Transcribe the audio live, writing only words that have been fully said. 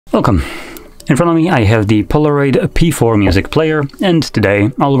Welcome. In front of me I have the Polaroid P4 music player, and today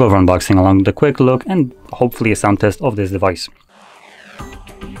I'll go over unboxing along with a quick look and hopefully a sound test of this device.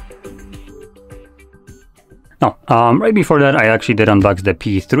 Now, right before that I actually did unbox the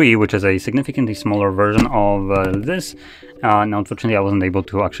P3, which is a significantly smaller version of this. Now unfortunately I wasn't able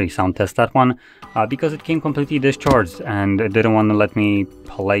to actually sound test that one because it came completely discharged and it didn't want to let me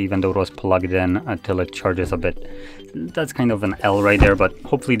play even though it was plugged in until it charges a bit. That's kind of an L right there, but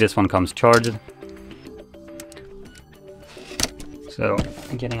hopefully this one comes charged. So,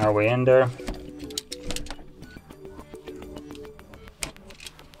 getting our way in there.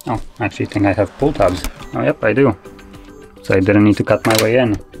 Oh, I actually think I have pull tabs. Oh, yep, I do. So I didn't need to cut my way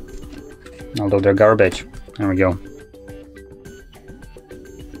in. Although they're garbage. There we go.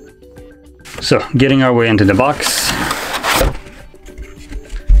 So, getting our way into the box.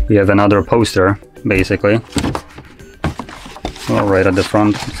 We have another poster, basically. Well, right at the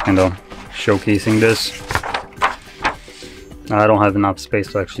front, just kind of showcasing this. I don't have enough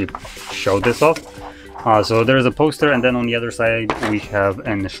space to actually show this off. So there's a poster, and then on the other side we have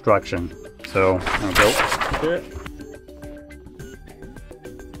an instruction. So there we go.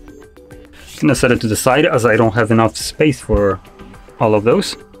 I'm gonna set it to the side as I don't have enough space for all of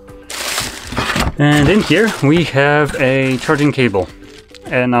those. And in here we have a charging cable.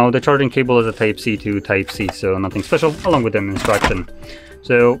 And now the charging cable is a Type-C to Type-C, so nothing special, along with an instruction.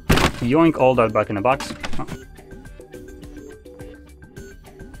 So yoink all that back in the box.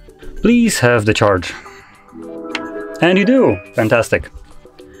 Please have the charge. And you do! Fantastic.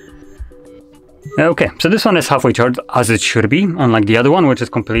 Okay, so this one is halfway charged, as it should be, unlike the other one, which is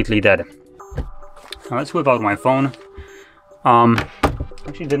completely dead. Now let's whip out my phone.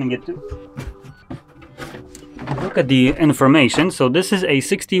 Actually didn't get to look at the information. So this is a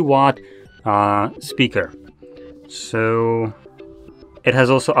 60-watt speaker. So it has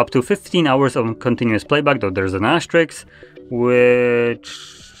also up to 15 hours of continuous playback, though there's an asterisk,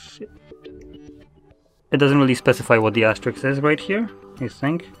 which it doesn't really specify what the asterisk is right here, I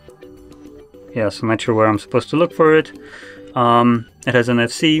think. Yeah, so I'm not sure where I'm supposed to look for it. It has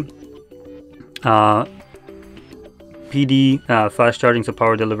NFC, PD, fast charging, so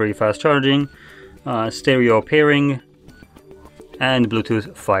power delivery, fast charging, stereo pairing, and Bluetooth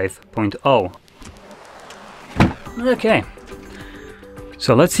 5.0. Okay,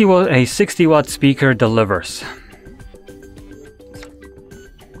 so let's see what a 60-watt speaker delivers.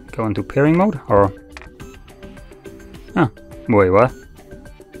 Go into pairing mode, or... Oh, wait, what?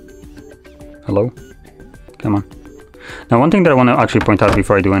 Hello? Come on. Now, one thing that I want to actually point out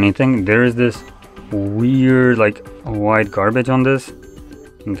before I do anything, there is this weird, like, white garbage on this.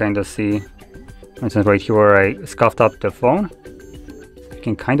 You can kind of see, for instance, right here where I scuffed up the phone. You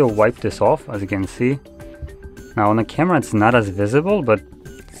can kind of wipe this off, as you can see. Now, on the camera, it's not as visible, but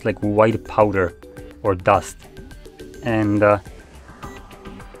it's like white powder or dust. And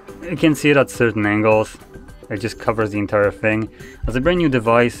you can see it at certain angles. It just covers the entire thing. As a brand new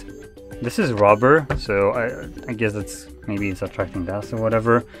device, this is rubber, so I guess maybe it's attracting dust or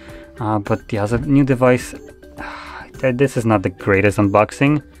whatever. But yeah, as a new device, this is not the greatest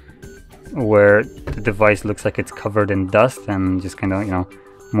unboxing, where the device looks like it's covered in dust, and just kind of, you know,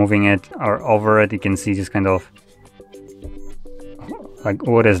 moving it or over it, you can see just kind of like,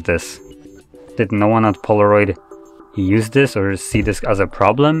 what is this? Did no one at Polaroid use this or see this as a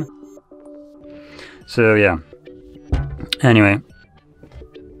problem? So yeah, anyway,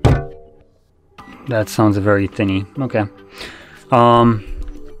 that sounds very thinny. Okay, now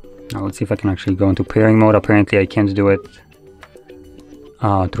let's see if I can actually go into pairing mode. Apparently I can't do it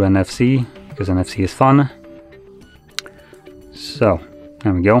through NFC, because NFC is fun. So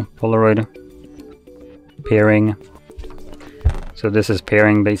there we go, Polaroid pairing. So this is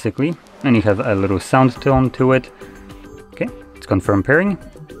pairing basically, and you have a little sound tone to it. Okay, let's confirm pairing.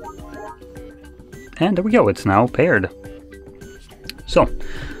 And there we go, it's now paired. So,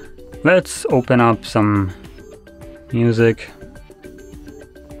 let's open up some music.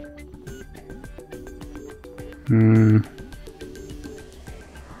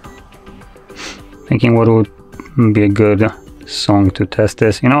 Thinking what would be a good song to test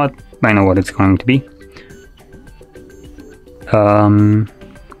this. You know what? I know what it's going to be. Come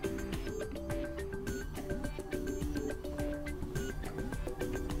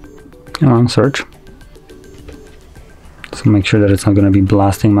on, search. So make sure that it's not going to be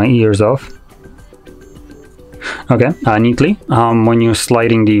blasting my ears off. Okay, neatly, when you're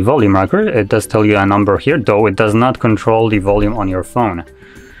sliding the volume rocker, it does tell you a number here, though it does not control the volume on your phone.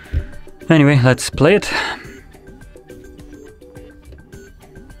 Anyway, let's play it.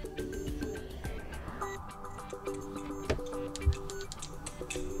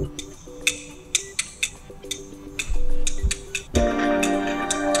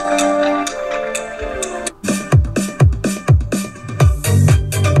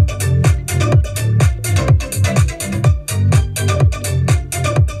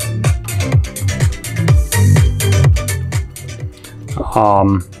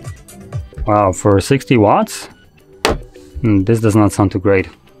 Wow, for 60 watts? This does not sound too great.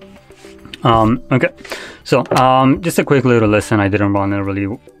 Okay, so just a quick little listen. I didn't want to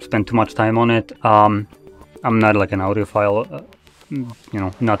really spend too much time on it. I'm not like an audiophile, you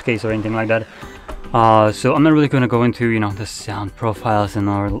know, nutcase or anything like that. So I'm not really going to go into, you know, the sound profiles and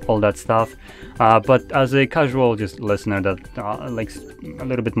all that stuff. But as a casual just listener that likes a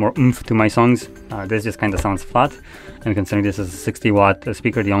little bit more oomph to my songs, this just kind of sounds flat. And considering this is a 60 watt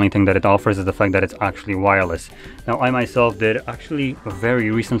speaker, the only thing that it offers is the fact that it's actually wireless. Now, I myself did actually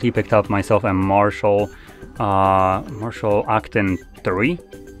very recently picked up myself a Marshall Acton 3,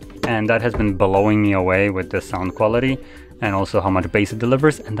 and that has been blowing me away with the sound quality and also how much bass it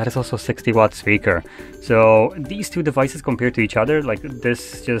delivers, and that is also a 60 watt speaker. So these two devices compared to each other, like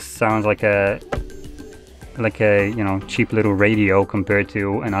this just sounds like a you know, cheap little radio compared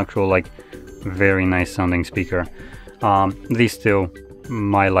to an actual like very nice sounding speaker. These two,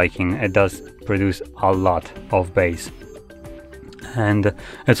 my liking, it does produce a lot of bass, and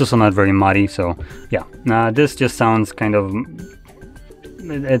it's also not very muddy. So yeah, this just sounds kind of,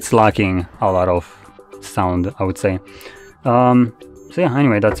 it's lacking a lot of sound, I would say. So yeah,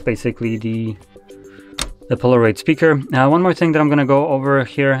 anyway, that's basically the Polaroid speaker. One more thing that I'm gonna go over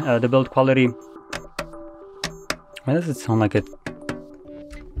here, the build quality. Why does it sound like it?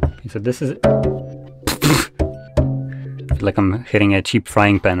 Okay, so this is I feel like I'm hitting a cheap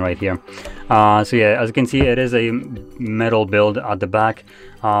frying pan right here. So yeah, as you can see, it is a metal build at the back.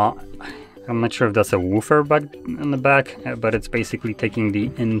 I'm not sure if that's a woofer back in the back, but it's basically taking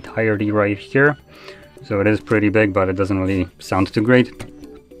the entirety right here. So it is pretty big, but it doesn't really sound too great.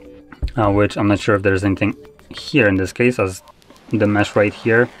 Which I'm not sure if there's anything here in this case, as the mesh right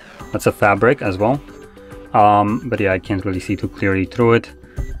here, that's a fabric as well. But yeah, I can't really see too clearly through it.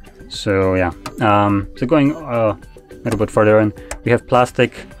 So yeah, so going a little bit further in, we have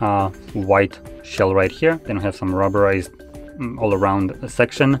plastic white shell right here. Then we have some rubberized all around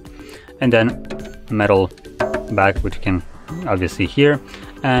section, and then metal back, which you can obviously hear,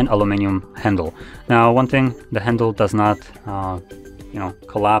 and aluminum handle. Now, one thing, the handle does not you know,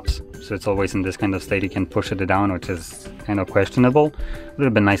 collapse, so it's always in this kind of state. You can push it down, which is kind of questionable. It would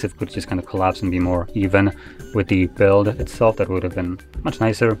have been nice if it could just kind of collapse and be more even with the build itself. That would have been much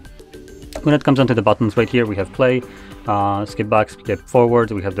nicer. When it comes onto the buttons right here, we have play, skip back, skip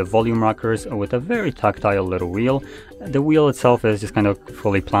forward. We have the volume rockers with a very tactile little wheel. The wheel itself is just kind of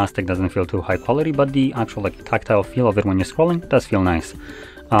fully plastic, doesn't feel too high quality, but the actual like tactile feel of it when you're scrolling does feel nice.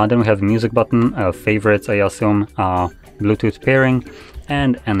 Then we have the music button, favorites, I assume, Bluetooth pairing,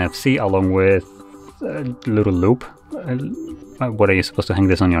 and NFC, along with a little loop. What are you supposed to hang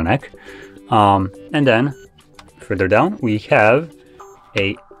this on your neck? And then further down we have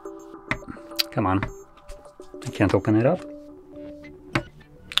a, come on, I can't open it up.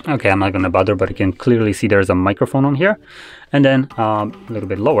 Okay, I'm not gonna bother, but you can clearly see there's a microphone on here. And then a little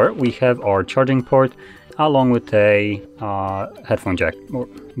bit lower we have our charging port, along with a headphone jack. Or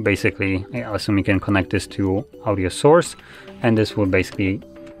basically, I assume you can connect this to audio source, and this will basically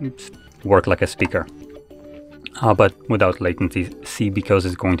work like a speaker, but without latency, because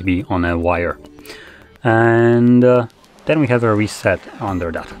it's going to be on a wire. And then we have a reset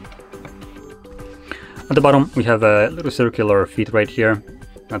under that. At the bottom we have a little circular feet right here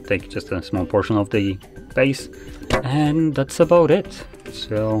that take just a small portion of the base, and that's about it.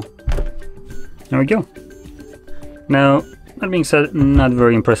 So there we go. Now, that being said, not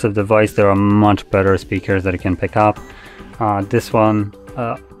very impressive device. There are much better speakers that you can pick up. This one,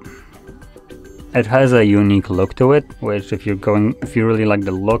 it has a unique look to it, which if you really like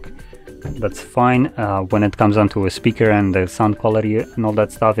the look, that's fine. When it comes onto a speaker and the sound quality and all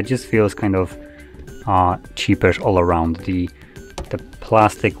that stuff, it just feels kind of cheapish all around. The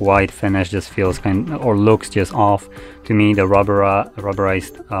plastic white finish just feels or looks just off to me. The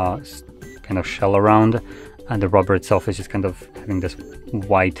rubberized kind of shell around, and the rubber itself is just kind of having this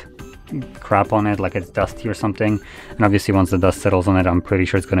white crap on it, like it's dusty or something. And obviously once the dust settles on it, I'm pretty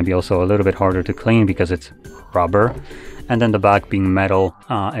sure it's going to be also a little bit harder to clean because it's rubber. And then the back being metal,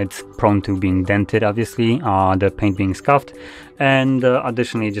 it's prone to being dented, obviously, the paint being scuffed, and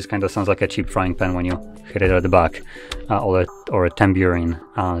additionally it just kind of sounds like a cheap frying pan when you hit it at the back, or a tambourine.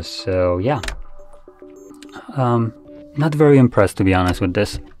 So yeah, not very impressed, to be honest, with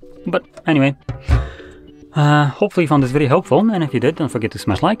this. But anyway, hopefully you found this video helpful, and if you did, don't forget to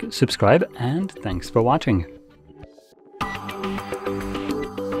smash like, subscribe, and thanks for watching.